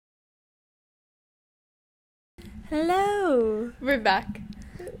Hello. We're back.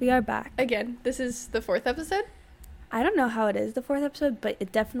 We are back. Again, this is the 4th episode? I don't know how it is the 4th episode, but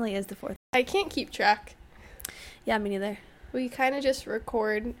it definitely is the 4th. I can't keep track. Yeah, me neither. We kind of just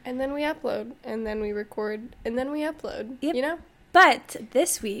record, and then we upload, and then we record, and then we upload, Yep. You know? But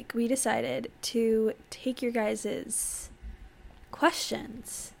this week, we decided to take your guys'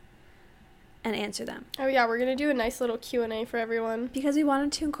 questions and answer them. Oh yeah, we're going to do a nice little Q&A for everyone. Because we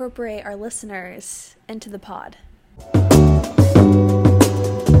wanted to incorporate our listeners into the pod.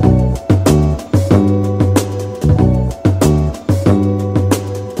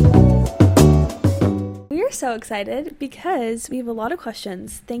 We are so excited because we have a lot of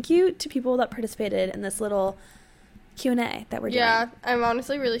questions. Thank you to people that participated in this little Q&A that we're doing. Yeah, I'm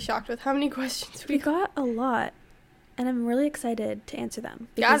honestly really shocked with how many questions We got a lot, and I'm really excited to answer them.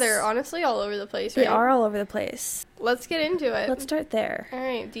 Yeah, they're honestly all over the place, right? They are all over the place. Let's get into it. Let's start there. All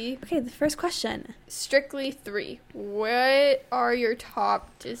right, D. Okay, the first question. Strictly 3. What are your top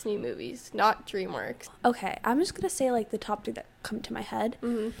Disney movies? Not DreamWorks. Okay, I'm just going to say, like, the top 3 that come to my head.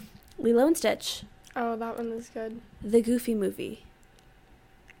 Mm-hmm. Lilo and Stitch. Oh, that one is good. The Goofy movie.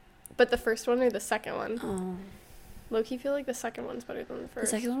 But the first one or the second one? Oh. Low-key feel like the second one's better than the The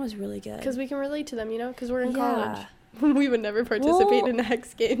first. second one was really good. Because we can relate to them, you know? Because we're in Yeah. college. We would never participate in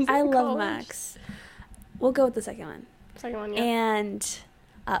X Games I in love college. Max. We'll go with the second one. Second one, yeah. And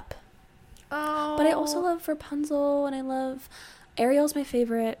Up. Oh. But I also love Rapunzel, and I love... Ariel's my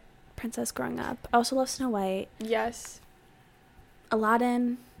favorite princess growing up. I also love Snow White. Yes.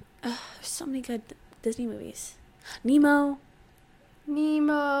 Aladdin. Ugh, there's so many good Disney movies. Nemo.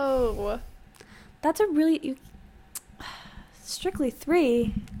 That's a really... Strictly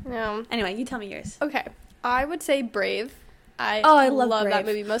 3. No. Anyway, you tell me yours. Okay. I would say Brave. I love that Brave.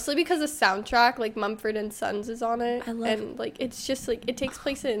 movie, mostly because the soundtrack, like Mumford and Sons is on it. I love- And, like, it's just, like, it takes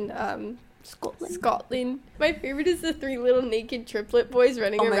place in, Scotland. Scotland. My favorite is the 3 little naked triplet boys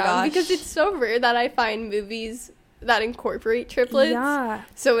running Oh my around gosh. because it's so rare that I find movies that incorporate triplets. Yeah.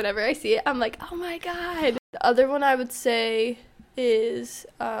 So whenever I see it, I'm like, oh my god. The other one I would say is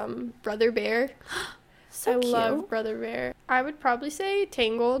Brother Bear. So I cute. love Brother Bear. I would probably say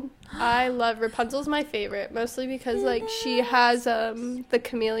Tangled. I love Rapunzel's my favorite, mostly because like she has the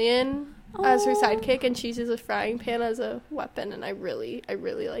chameleon as her Oh. sidekick, and she uses a frying pan as a weapon, and I really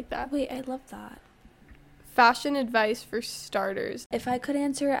like that. Wait, I love that. Fashion advice for starters. If I could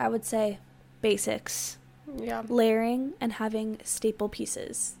answer, I would say basics. Yeah. Layering and having staple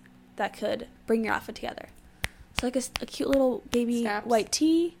pieces that could bring your outfit together. So like a cute little baby Snaps. white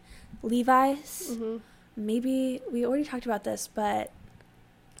tee, Levi's, Mm-hmm. maybe, we already talked about this, but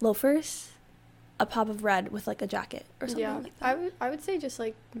loafers, a pop of red with like a jacket or something Yeah, like that. I would say just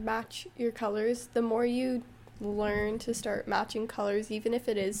like match your colors. The more you learn to start matching colors, even if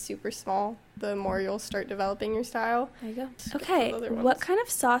it is super small, the more you'll start developing your style. There you go. Skip Okay, the other what ones. kind of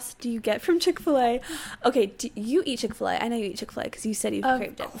sauce do you get from Chick-fil-A? Okay, do you eat Chick-fil-A? I know you eat Chick-fil-A because you said you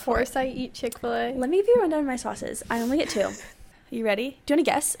craved it Of before. course, I eat Chick-fil-A. Let me give you a rundown of my sauces. I only get 2. Are you ready? Do you want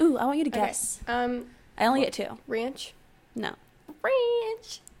to guess? Ooh, I want you to Okay. guess. I I only get 2. ranch. No.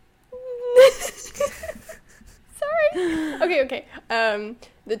 Ranch. Sorry. Okay.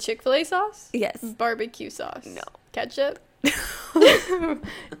 The Chick-fil-A sauce. Yes. Barbecue sauce. No. Ketchup.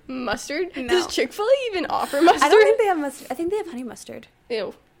 Mustard. No. Does Chick-fil-A even offer mustard? I don't think they have mustard. I think they have honey mustard.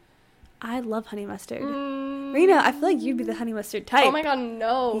 Ew. I love honey mustard. Mm. Rena, I feel like you'd be the honey mustard type. Oh my god,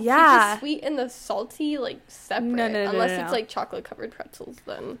 no. Keep Yeah. the sweet and the salty, like, separate. No, Unless no. it's, like, chocolate-covered pretzels,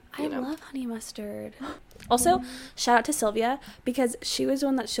 then, I you know. love honey mustard. Also, shout out to Sylvia because she was the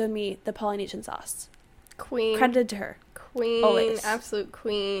one that showed me the Polynesian sauce. Queen. Credited to her. Queen. Always. Absolute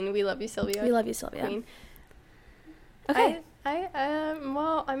queen. We love you, Sylvia. We love you, Sylvia. Queen. Okay.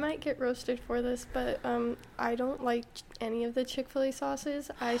 Well, I might get roasted for this, but I don't like any of the Chick-fil-A sauces.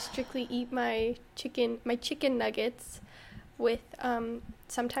 I strictly eat my chicken nuggets with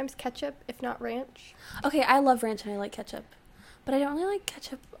sometimes ketchup, if not ranch. Okay, I love ranch and I like ketchup. But I don't really like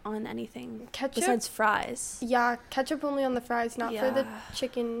ketchup on anything Ketchup? besides fries. Yeah, ketchup only on the fries, not for the Yeah.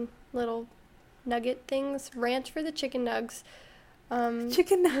 chicken little nugget things. Ranch for the chicken nugs.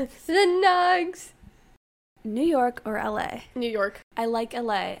 Chicken nuggets. The nugs. New York or LA? New York. I like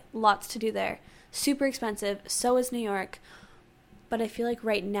LA. Lots to do there. Super expensive. So is New York. But I feel like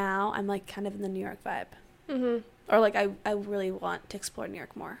right now I'm like kind of in the New York vibe. Mhm. Or like I really want to explore New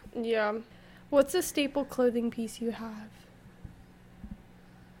York more. Yeah. What's a staple clothing piece you have?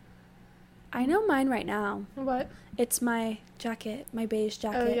 I know mine right now. What? It's my jacket, my beige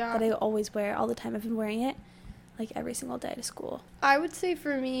jacket yeah. that I always wear all the time. I've been wearing it like every single day to school. I would say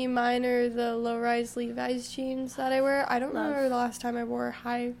for me, mine are the low-rise Levi's jeans that I wear. I don't Love. remember the last time I wore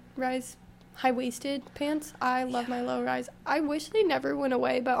high-rise high-waisted pants. I love my low-rise. I wish they never went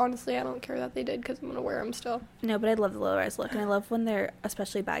away, but honestly, I don't care that they did because I'm going to wear them still. No, but I love the low-rise look, and I love when they're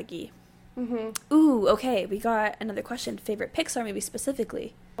especially baggy. Mm-hmm. Ooh, okay, we got another question. Favorite Pixar movie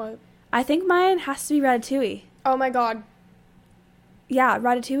specifically? What? I think mine has to be Ratatouille. Oh, my God. Yeah,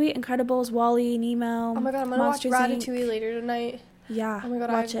 Ratatouille, Incredibles, WALL-E, Nemo, Oh, my God, I'm going to watch Ratatouille later tonight. Yeah, oh my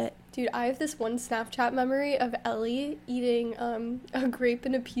God, watch it. Dude, I have this one Snapchat memory of Ellie eating a grape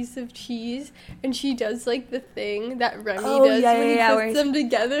and a piece of cheese, and she does, like, the thing that Remy does when he puts them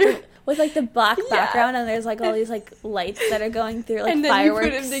together. With, like, the black background, and there's, like, all these, like, lights that are going through, like, and then fireworks.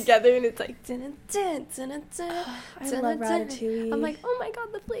 you put them together, and it's like, dun-dun-dun, dun-dun-dun, I love Ratatouille. I'm like, oh my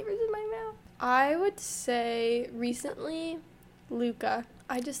God, the flavor's in my mouth. I would say, recently, Luca.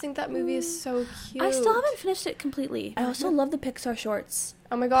 I just think that movie is so cute. I still haven't finished it completely. I also love the Pixar shorts.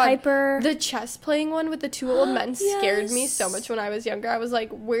 Oh my God. Piper. The chess playing one with the two old men scared me so much when I was younger. I was like,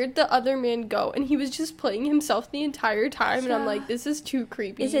 where'd the other man go? And he was just playing himself the entire time. And I'm like, this is too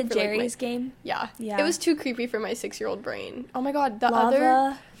creepy. Is it Jerry's game? Yeah. It was too creepy for my 6-year-old brain. Oh my God. That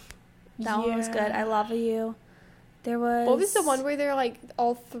one was good. I Love You. There was... What was the one where they're like,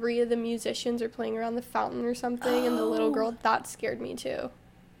 all 3 of the musicians are playing around the fountain or something, and the little girl? That scared me too.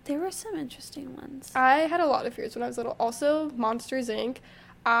 There were some interesting ones. I had a lot of fears when I was little. Also, Monsters, Inc.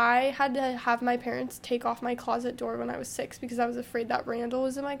 I had to have my parents take off my closet door when I was 6 because I was afraid that Randall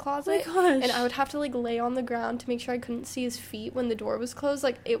was in my closet. Oh my gosh. And I would have to, like, lay on the ground to make sure I couldn't see his feet when the door was closed.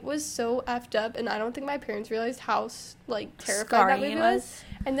 Like, it was so effed up, and I don't think my parents realized how, like, terrified that movie was.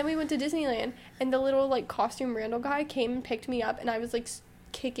 And then we went to Disneyland, and the little, like, costume Randall guy came and picked me up, and I was, like,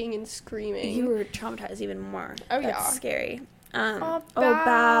 kicking and screaming. You were traumatized even more. Oh, That's yeah. scary. Bow.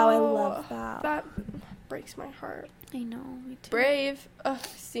 I love Bow. That breaks my heart. I know, me too. Brave. Ugh,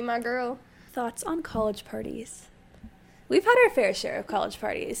 see my girl. Thoughts on college parties? We've had our fair share of college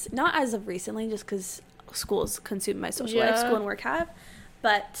parties. Not as of recently, just because school's consumed my social life, school and work have.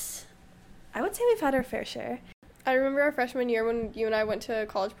 But I would say we've had our fair share. I remember our freshman year when you and I went to a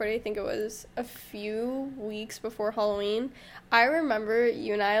college party. I think it was a few weeks before Halloween. I remember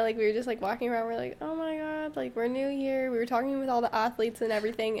you and I, like, we were just, like, walking around. We're like, oh, my God, like, we're new here. We were talking with all the athletes and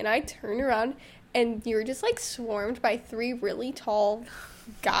everything. And I turned around, and you were just, like, swarmed by 3 really tall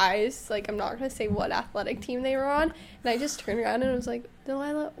guys. Like, I'm not going to say what athletic team they were on. And I just turned around and was like,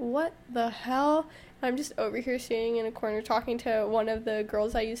 Delilah, what the hell? And I'm just over here sitting in a corner talking to one of the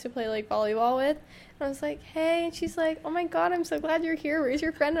girls I used to play, like, volleyball with. And I was like, hey. And she's like, oh, my God, I'm so glad you're here. Where's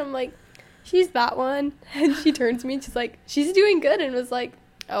your friend? And I'm like, she's that one. And she turns to me and she's like, she's doing good. And was like,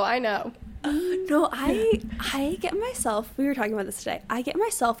 oh, I know. No, I get myself, we were talking about this today, I get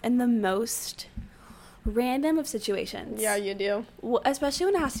myself in the most random of situations. Yeah, you do. Well, especially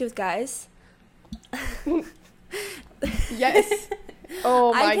when it has to do with guys. Yes.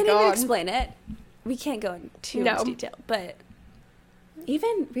 Oh, my God. I can't even explain it. We can't go into too much detail. But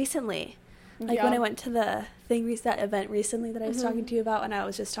even recently, like when I went to the that event recently that I was talking to you about, and I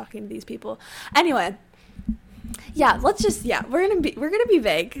was just talking to these people. Anyway, yeah, we're gonna be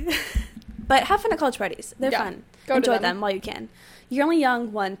vague. But have fun at college parties. They're fun. Enjoy them while you can. You're only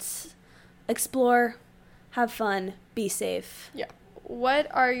young once. Explore, have fun, be safe. Yeah.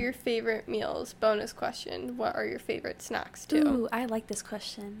 What are your favorite meals? Bonus question. What are your favorite snacks, too? Ooh, I like this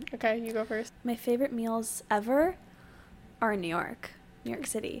question. Okay, you go first. My favorite meals ever are in New York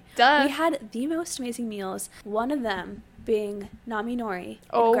City. Duh. We had the most amazing meals. One of them being Nami Nori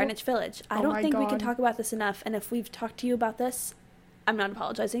in Greenwich Village. I don't think we can talk about this enough, and if we've talked to you about this, I'm not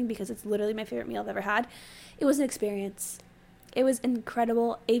apologizing because it's literally my favorite meal I've ever had. It was an experience. It was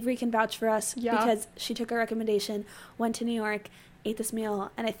incredible. Avery can vouch for us because she took our recommendation, went to New York, ate this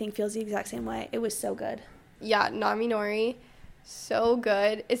meal, and I think feels the exact same way. It was so good. Yeah, Nami Nori, so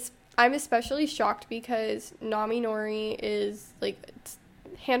good. I'm especially shocked because Nami Nori is like it's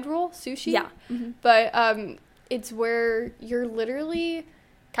hand roll sushi. Yeah. Mm-hmm. But it's where you're literally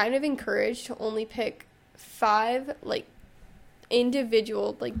kind of encouraged to only pick 5 like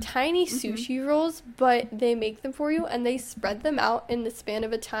individual like tiny sushi rolls, but they make them for you and they spread them out in the span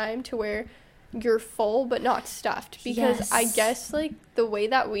of a time to where you're full but not stuffed, because I guess like the way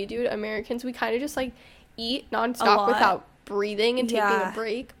that we do it, Americans, we kind of just like eat nonstop without breathing and taking a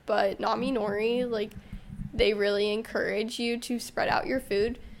break. But Nami Nori, like, they really encourage you to spread out your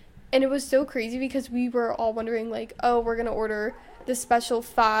food. And it was so crazy because we were all wondering like, oh, we're gonna order the special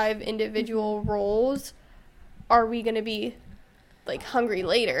 5 individual rolls, are we gonna be like hungry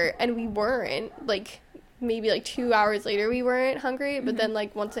later? And we weren't. Like maybe like 2 hours later we weren't hungry, but then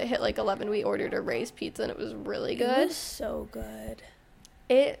like once it hit like 11 we ordered a Ray's pizza and it was really good. It was so good.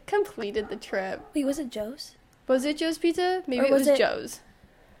 It completed the trip. Wait, was it Joe's? Was it Joe's Pizza? Maybe it was Joe's.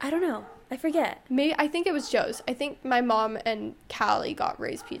 I don't know. I forget. Maybe I think it was Joe's. I think my mom and Callie got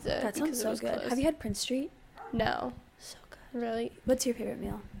Ray's Pizza. That sounds so good. Close. Have you had Prince Street? No. So good. Really? What's your favorite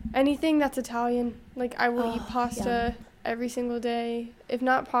meal? Anything that's Italian. Like, I will eat pasta every single day. If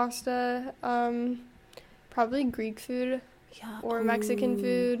not pasta, probably Greek food. Yeah. Or Mexican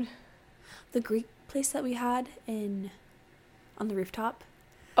food. The Greek place that we had on the rooftop.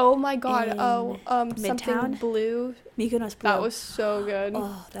 Oh my god. Something Midtown? blue. Mykonos Blue. That was so good.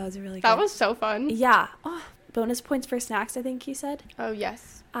 Oh, that was really good. That was so fun. Yeah. Oh, bonus points for snacks, I think you said. Oh,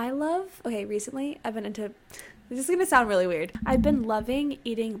 yes. Recently I've been into, this is going to sound really weird. I've been loving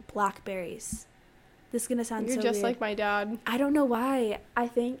eating blackberries. This is going to sound so weird. You're just like my dad. I don't know why. I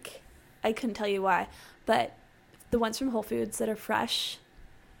couldn't tell you why, but the ones from Whole Foods that are fresh,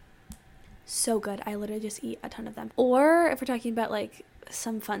 so good. I literally just eat a ton of them. Or if we're talking about like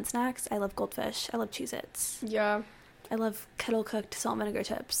some fun snacks, I love Goldfish. I love Cheez-Its. Yeah. I love kettle cooked salt and vinegar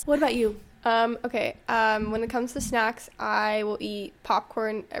chips. What about you? Okay. When it comes to snacks, I will eat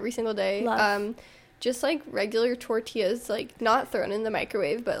popcorn every single day. Love. Just like regular tortillas, like not thrown in the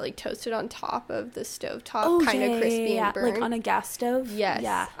microwave, but like toasted on top of the stovetop, kind of crispy and burnt. Like on a gas stove. Yes.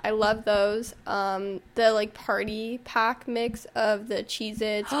 Yeah. I love those. The like party pack mix of the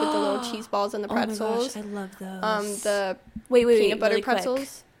Cheez-Its with the little cheese balls and the pretzels. Oh my gosh, I love those. The wait, peanut butter really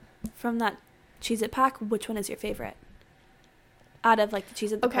pretzels. Quick. From that Cheez-It pack, which one is your favorite? Out of like the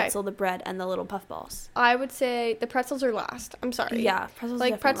Cheez-It, the pretzel, the bread, and the little puff balls. I would say the pretzels are last. I'm sorry. Yeah,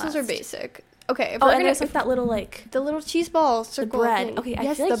 pretzels are basic. Okay, if and there's like that little like the little cheese ball circle the bread. thing. Okay,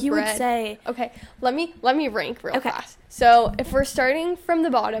 I feel like you would say. Okay, let me rank real fast. So if we're starting from the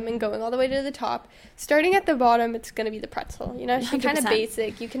bottom and going all the way to the top, starting at the bottom, it's gonna be the pretzel. You know, she's kind of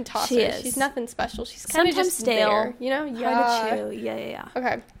basic. You can toss her. She's nothing special. She's kind of just stale. There, you know, hard to chew. Yeah.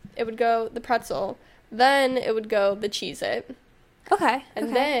 Okay, it would go the pretzel. Then it would go the Cheez-It. Okay.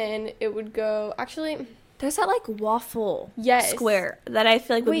 And then it would go actually. There's that like waffle yes. square that I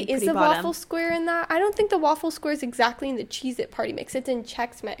feel like would be pretty is the bottom. Waffle square in that? I don't think the waffle square is exactly in the Cheez-It party mix. It's in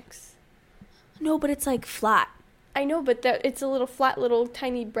Chex Mix. No, but it's like flat. I know, but it's a little flat, little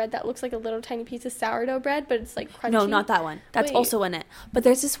tiny bread that looks like a little tiny piece of sourdough bread, but it's like crunchy. No, not that one. That's also in it. But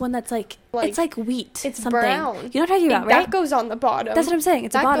there's this one that's like it's like wheat. It's something. brown. You know what I'm talking about, right? That goes on the bottom. That's what I'm saying.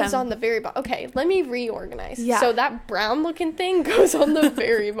 It's that the bottom. Goes on the very bottom. Okay, let me reorganize. Yeah. So that brown looking thing goes on the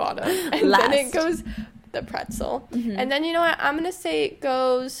very bottom, and then it goes the pretzel, and then you know what? I'm gonna say it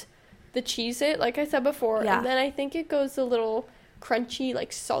goes the Cheez-It, like I said before, and then I think it goes the little crunchy,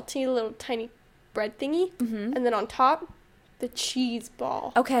 like salty, little tiny bread thingy, and then on top. The cheese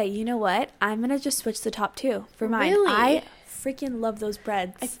ball. Okay, you know what? I'm going to just switch the top two for mine. Really? I freaking love those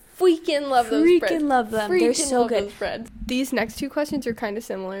breads. I freaking love those breads. Freaking love them. They're so good. Those breads. These next two questions are kind of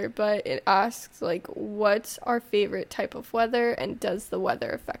similar, but it asks, like, what's our favorite type of weather, and does the weather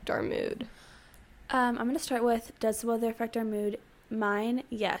affect our mood? I'm going to start with, does the weather affect our mood? Mine,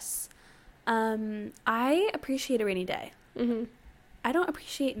 yes. I appreciate a rainy day. I don't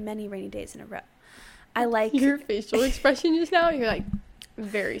appreciate many rainy days in a row. I like your facial expression just now. You're like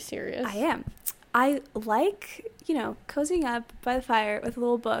very serious. I am. I like, cozying up by the fire with a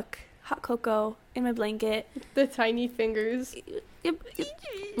little book, hot cocoa in my blanket. The tiny fingers.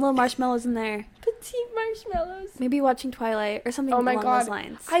 Little marshmallows in there. Petite marshmallows. Maybe watching Twilight or something along those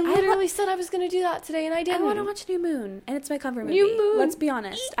lines. I literally said I was going to do that today and I didn't. I want to watch New Moon, and it's my comfort movie. New Moon. Let's be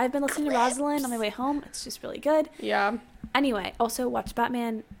honest. I've been listening to Rosalind on my way home. It's just really good. Yeah. Anyway, also watch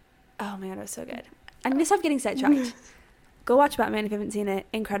Batman. Oh my god, it was so good. I need to stop getting sidetracked. Go watch Batman if you haven't seen it.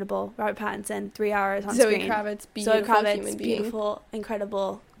 Incredible. Robert Pattinson, 3 hours on screen. Zoe Kravitz, human being. Beautiful,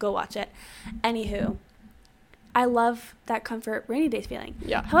 incredible. Go watch it. Anywho, I love that comfort rainy days feeling.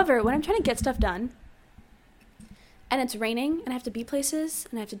 Yeah. However, when I'm trying to get stuff done, and it's raining, and I have to be places,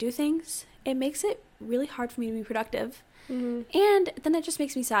 and I have to do things, it makes it really hard for me to be productive. And then it just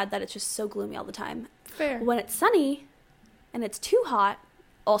makes me sad that it's just so gloomy all the time. Fair. When it's sunny, and it's too hot,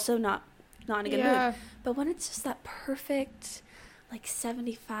 also not in a good mood. But when it's just that perfect, like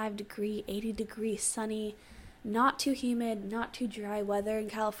 75 degree, 80 degree sunny, not too humid, not too dry weather in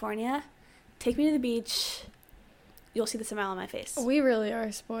California, take me to the beach. You'll see the smile on my face. We really are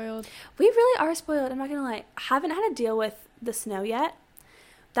spoiled. We really are spoiled. I'm not going to lie. I haven't had to deal with the snow yet.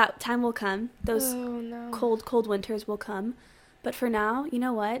 That time will come. Those cold winters will come. But for now, you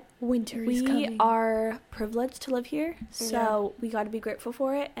know what? Winter is coming. We are privileged to live here, so we got to be grateful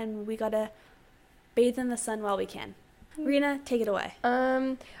for it, and we got to bathe in the sun while we can. Rena, take it away.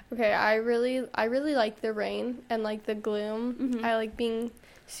 Okay, I really like the rain and like the gloom. I like being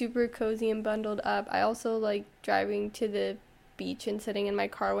super cozy and bundled up. I also like driving to the beach and sitting in my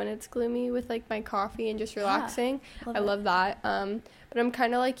car when it's gloomy with like my coffee and just relaxing. I love that. But I'm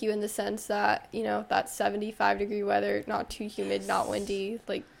kind of like you in the sense that, you know, that 75-degree weather, not too humid, not windy,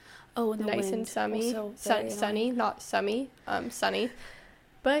 like nice and sunny. Sunny, not sunny, sunny.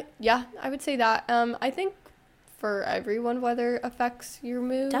 But yeah, I would say that. I think for everyone, weather affects your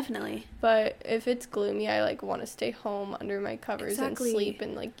mood. Definitely. But if it's gloomy, I like want to stay home under my covers and sleep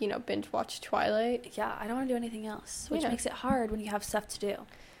and like, you know, binge watch Twilight. Yeah, I don't want to do anything else, which makes it hard when you have stuff to do.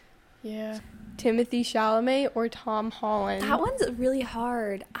 Yeah. Timothy Chalamet or Tom Holland? That one's really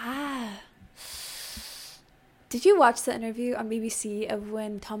hard. Did you watch the interview on BBC of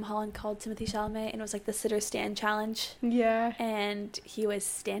when Tom Holland called Timothy Chalamet and it was like the sit or stand challenge? Yeah. And he was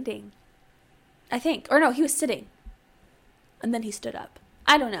standing, I think. Or no, he was sitting. And then he stood up.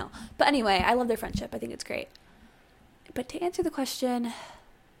 I don't know. But anyway, I love their friendship. I think it's great. But to answer the question,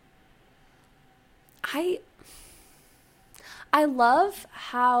 I love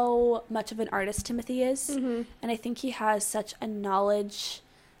how much of an artist Timothy is. Mm-hmm. And I think he has such a knowledge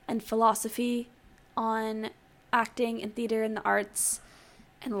and philosophy on acting and theater and the arts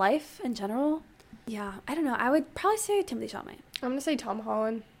and life in general. Yeah, I don't know. I would probably say Timothy Chalamet. I'm going to say Tom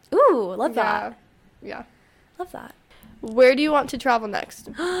Holland. Ooh, love that. Yeah. Love that. Where do you want to travel next?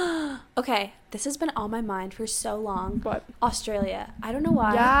 Okay, this has been on my mind for so long. What? Australia. I don't know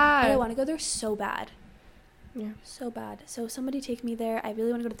why. Yeah. But I want to go there so bad. Yeah. So bad. So somebody take me there. I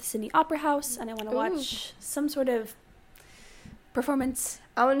really want to go to the Sydney Opera House and I want to watch some sort of performance.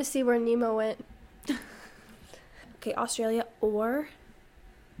 I want to see where Nemo went. Okay, Australia or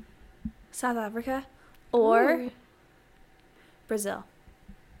South Africa or Brazil.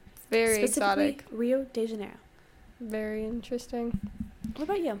 Very Specifically, exotic. Rio de Janeiro. Very interesting. What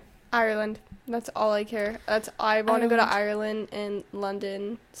about you? Ireland. That's all I care. I want to go to Ireland and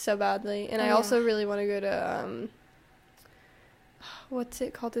London so badly. And I also really want to go to what's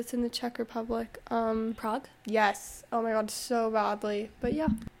it called? It's in the Czech Republic. Prague? Yes. Oh my god, so badly. But yeah.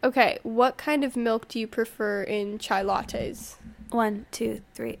 Okay, what kind of milk do you prefer in chai lattes? 1, 2,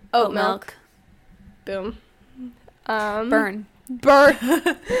 3. Oat milk. Boom. Burn. Burn.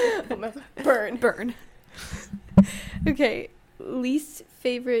 Okay, least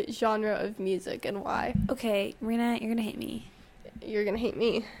favorite genre of music and why? Okay, Rena, you're gonna hate me. You're gonna hate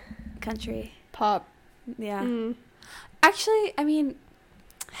me. Country. Pop. Yeah. Actually, I mean,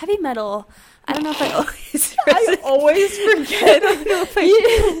 heavy metal. I don't know if I always I always forget. I don't know if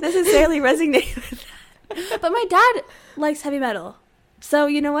I necessarily resonate with that. But my dad likes heavy metal. So,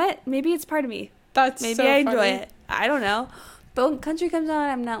 you know what? Maybe it's part of me. Maybe so I enjoy funny. it. I don't know. But when country comes on,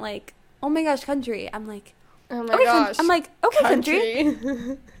 I'm not like, oh my gosh, country. I'm like, oh my gosh. I'm like, okay,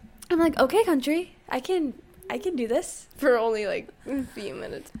 country. I'm like, okay, country. I can do this. For only like a few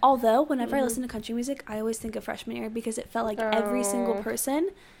minutes. Although, whenever I listen to country music, I always think of freshman year because it felt like every single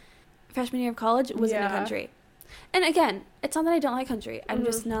person freshman year of college was in a country. And again, it's not that I don't like country. I'm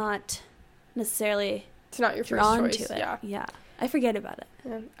just not necessarily it's not your drawn first choice. to it. Yeah. I forget about it.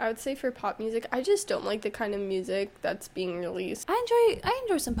 Yeah. I would say for pop music, I just don't like the kind of music that's being released. I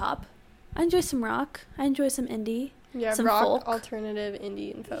enjoy some pop. I enjoy some rock. I enjoy some indie. Yeah, some rock, folk. Alternative,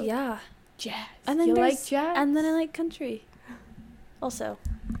 indie, and folk. Yeah. Jazz. And then you like jazz? And then I like country. Also,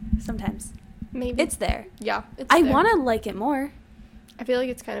 sometimes. Maybe. It's there. Yeah, I want to like it more. I feel like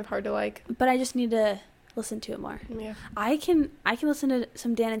it's kind of hard to like. But I just need to listen to it more. Yeah. I can listen to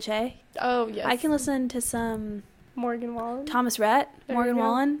some Dan and Shay. Oh, yes. I can listen to some Morgan Wallen. Thomas Rhett. Morgan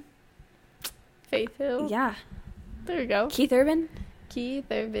Wallen. Faith Hill. Yeah. There you go. Keith Urban. Keith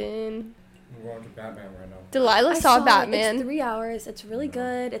Urban. We're going to Batman right now. Delilah saw Batman. It's 3 hours. It's really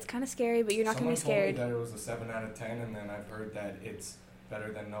good. It's kind of scary, but you're not going to be scared. Someone told me that it was a 7 out of 10, and then I've heard that it's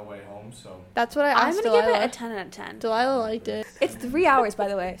better than No Way Home, so... That's what I asked I'm Delilah. going to give it a 10 out of 10. Delilah liked it. It's 3 hours, by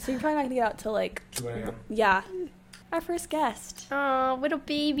the way, so you're probably not going to get out till, like... 2 a.m. Yeah. Our first guest. Oh, little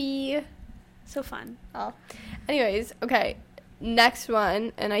baby. So fun. Oh. Anyways, okay. Next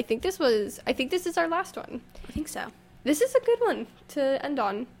one, and I think this is our last one. I think so. This is a good one to end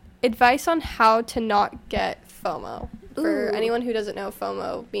on. Advice on how to not get FOMO. For anyone who doesn't know,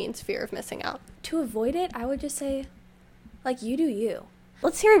 FOMO means fear of missing out. To avoid it, I would just say, like, you do you.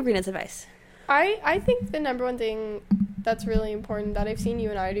 Let's hear Rena's advice. I think the number one thing that's really important that I've seen you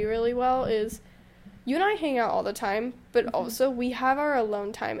and I do really well is you and I hang out all the time, but also we have our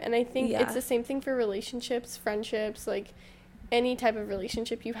alone time. And I think it's the same thing for relationships, friendships, like any type of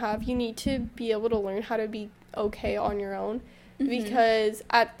relationship you have. You need to be able to learn how to be okay on your own. Because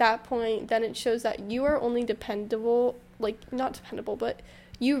at that point, then it shows that you are only dependable, like, not dependable, but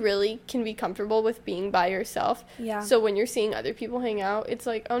you really can be comfortable with being by yourself. Yeah. So when you're seeing other people hang out, it's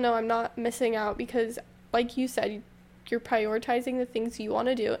like, oh no, I'm not missing out because, like you said, you're prioritizing the things you want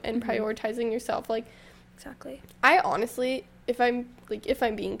to do and prioritizing yourself. Like, exactly. I honestly, if I'm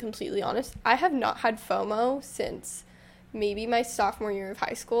being completely honest, I have not had FOMO since maybe my sophomore year of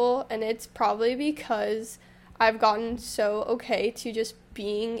high school, and it's probably because I've gotten so okay to just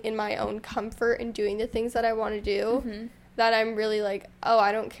being in my own comfort and doing the things that I want to do that I'm really like, oh,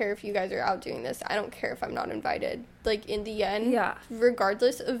 I don't care if you guys are out doing this. I don't care if I'm not invited. Like, in the end,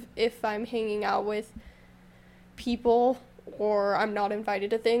 regardless of if I'm hanging out with people or I'm not invited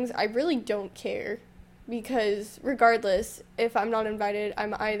to things, I really don't care. Because regardless, if I'm not invited,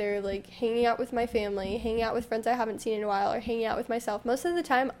 I'm either, like, hanging out with my family, hanging out with friends I haven't seen in a while, or hanging out with myself. Most of the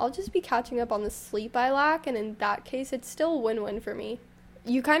time, I'll just be catching up on the sleep I lack, and in that case, it's still a win-win for me.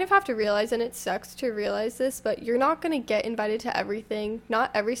 You kind of have to realize, and it sucks to realize this, but you're not going to get invited to everything.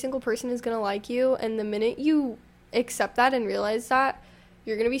 Not every single person is going to like you, and the minute you accept that and realize that,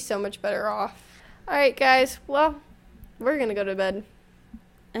 you're going to be so much better off. All right, guys, well, we're going to go to bed.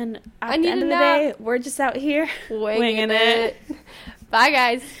 And at the end of the day, we're just out here winging it. Bye,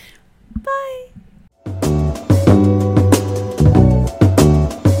 guys. Bye.